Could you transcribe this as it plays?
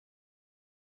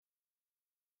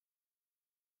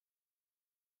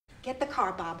Get the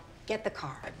car, Bob. Get the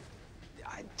car.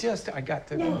 I got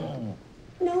to... No.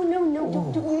 No,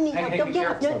 don't, you need help. Don't get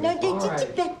up.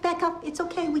 No, back up. It's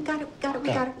okay. We got it. We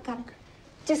got it.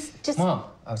 Just... Mom,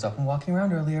 I was up and walking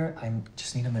around earlier. I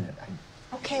just need a minute.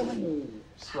 Okay, wait.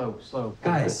 Slow.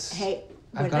 Guys. Hey,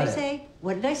 what did I say?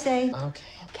 What did I say? Okay.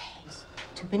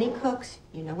 Too many cooks.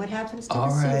 You know what happens to the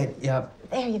All soup. right, yep.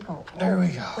 There you go. There we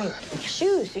go. Wait, your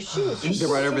shoes. They're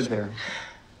right over there.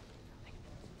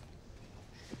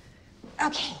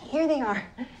 Okay, here they are.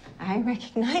 I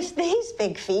recognize these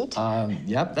big feet.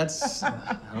 Yep,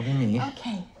 that'll be me.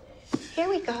 Okay, here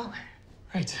we go.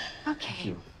 Right.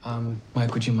 Okay.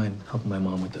 Mike, would you mind helping my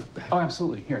mom with the bag? Oh,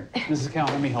 absolutely. Here, Mrs.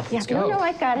 Cowan, let me help you. Yeah, no,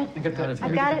 I got it. I've got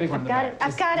I've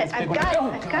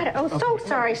got it. Oh, so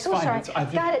sorry.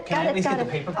 Got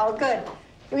it. Oh, good.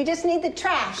 We just need the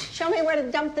trash. Show me where to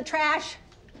dump the trash.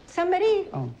 Somebody?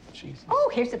 Oh, jeez.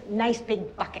 Oh, here's a nice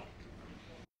big bucket.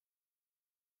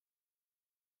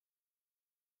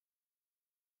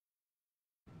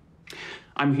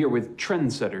 I'm here with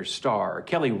trendsetter star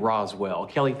Kelly Roswell.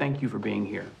 Kelly, thank you for being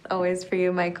here. Always for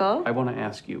you, Michael. I want to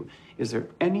ask you, is there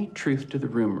any truth to the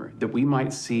rumor that we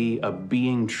might see a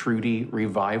Being Trudy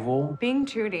revival? Being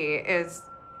Trudy is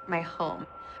my home.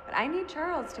 But I need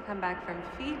Charles to come back from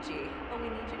Fiji. But we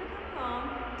need you to come home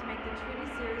to make the Trudy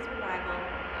series revival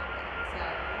happen. So,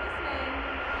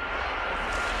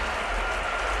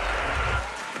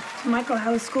 listening. Michael,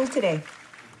 how was school today?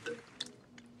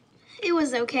 It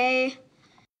was okay.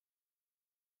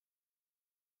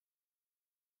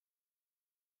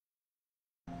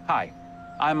 Hi,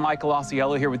 I'm Michael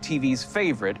Ausiello here with TV's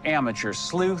favorite amateur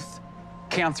sleuth,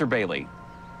 Cancer Bailey.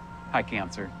 Hi,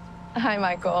 Cancer. Hi,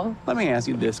 Michael. Let me ask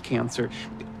you this, Cancer.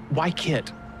 Why Kit?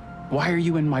 Why are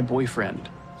you in My Boyfriend?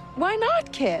 Why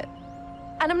not Kit?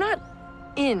 And I'm not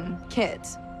in Kit.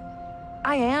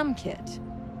 I am Kit.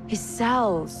 His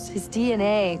cells, his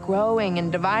DNA growing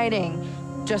and dividing,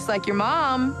 just like your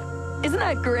mom. Isn't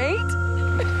that great?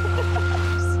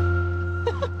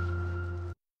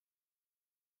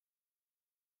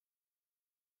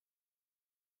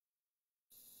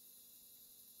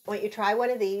 Why don't you try one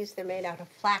of these? They're made out of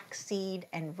flaxseed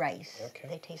and rice. Okay.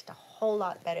 They taste a whole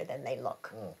lot better than they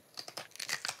look.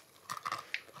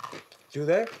 Do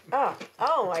they?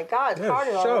 Oh my God, it's They're hard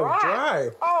as so a rock. dry.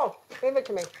 Oh, give it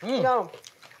to me. No,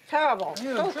 terrible.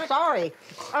 So sorry.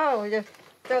 Oh, just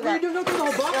throw that. Don't throw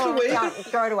the whole box away. Yeah,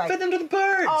 throw it away. Feed them to the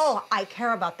birds. Oh, I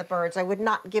care about the birds. I would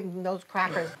not give them those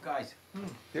crackers. Guys,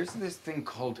 there's this thing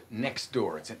called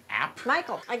Nextdoor. It's an app.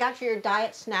 Michael, I got you your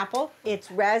Diet Snapple.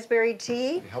 It's raspberry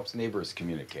tea. It helps neighbors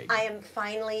communicate. I am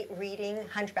finally reading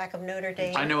Hunchback of Notre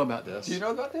Dame. I know about this. Do you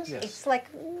know about this? Yes. It's like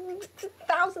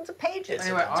thousands of pages.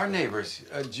 Anyway, our neighbors,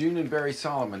 June and Barry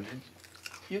Solomon,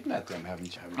 you've met them,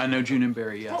 haven't you? I know June and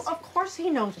Barry, yes. Well, of course he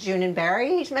knows June and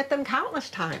Barry. He's met them countless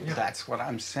times. That's what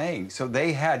I'm saying. So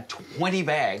they had 20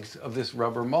 bags of this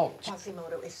rubber mulch.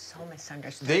 Quasimodo is so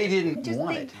misunderstood. They didn't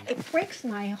want it. It breaks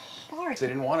my heart. They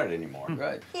didn't want it anymore.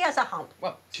 Right. He has a hump.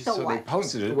 Well, So they what?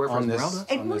 posted it Work for on this,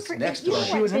 Esmeralda? on this You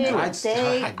Nextdoor. know what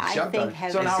they, I I jumped on think, it.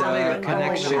 have So now been I made a going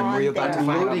connection on where you're about to there.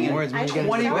 find out more. I think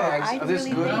 20 so. bags I of this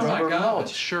really good think rubber so. mulch.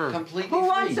 Sure. Completely Who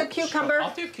wants free. a cucumber?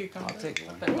 I'll do cucumber. I'll take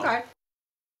one. Okay.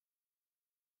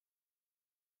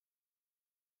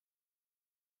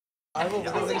 I will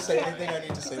literally say anything I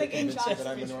need to say to convince you that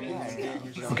I'm a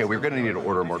normal. Okay, we're gonna need to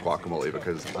order more guacamole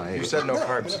because You said no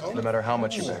carbs, no matter how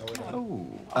much you make.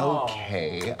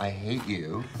 Okay, I hate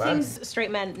you. Things straight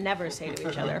men never say to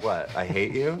each other. What? I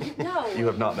hate you? No. You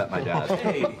have not met my dad.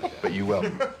 But you will.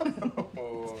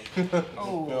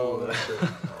 No, that's true.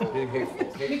 Big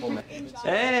hateful man.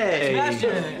 Hey!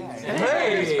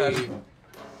 Hey!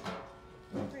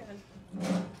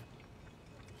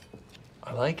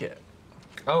 I like it.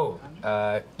 Oh,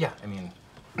 yeah, I mean,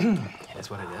 it is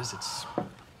what it is. It's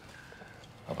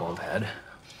a bald head.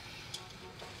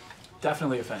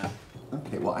 Definitely a fan.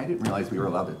 Okay, well, I didn't realize we were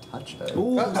allowed to touch it.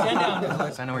 Stand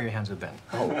down. I know where your hands have been.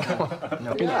 Oh,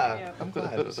 No, yeah, I'm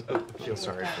glad. I feel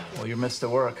sorry. Well, you missed the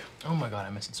work. Oh my God,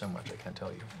 I miss it so much. I can't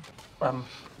tell you.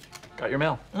 Got your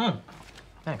mail.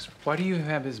 Thanks. Why do you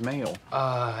have his mail?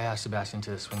 I asked Sebastian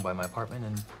to swing by my apartment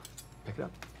and pick it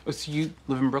up. Oh, so you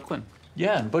live in Brooklyn?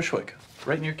 Yeah, in Bushwick,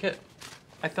 right near Kit.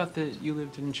 I thought that you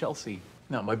lived in Chelsea.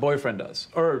 No, my boyfriend does.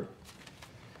 Or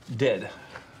did.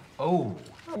 Oh.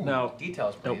 No.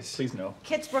 Details, No, please. please no.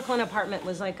 Kit's Brooklyn apartment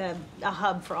was like a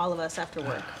hub for all of us after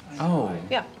work. Oh.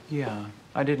 Yeah. Yeah.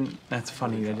 I didn't, that's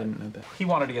funny, I didn't know that. He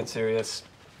wanted to get serious.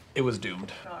 It was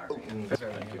doomed.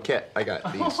 Kit, I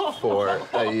got these for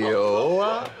you.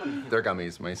 They're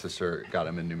gummies. My sister got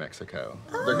them in New Mexico.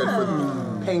 They're good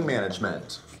for pain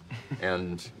management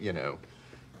and, you know,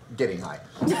 getting high.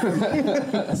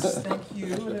 Thank you.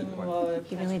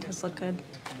 He really does look good.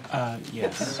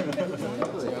 Yes.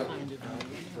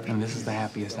 And this is the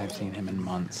happiest I've seen him in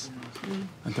months.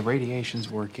 Like the radiation's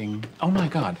working. Oh my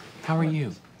God, how are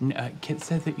you? Kit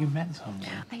said that you met someone.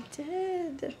 I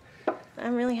did.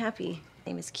 I'm really happy. His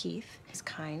name is Keith. He's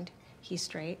kind. He's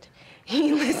straight.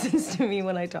 He listens to me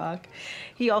when I talk.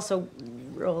 He also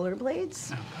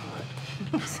rollerblades. Oh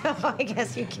God. So I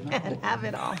guess you can't have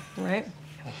it all, right?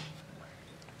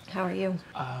 How are you?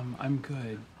 I'm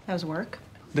good. How's work?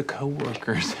 The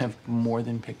co-workers have more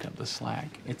than picked up the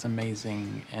slack. It's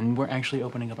amazing. And we're actually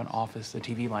opening up an office, a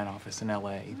TV line office in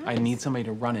LA. Nice. I need somebody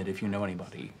to run it if you know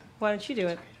anybody. Why don't you do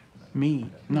it?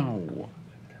 Me? No.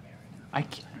 I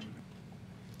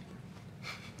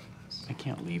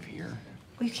can't leave here.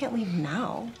 Well, you can't leave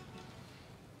now.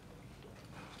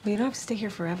 Well, you don't have to stay here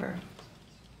forever.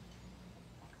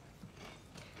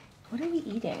 What are we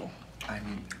eating? I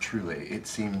mean, truly, it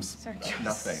seems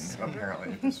nothing,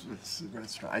 apparently, at this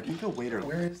restaurant. I think the waiter,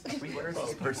 where is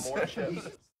this person?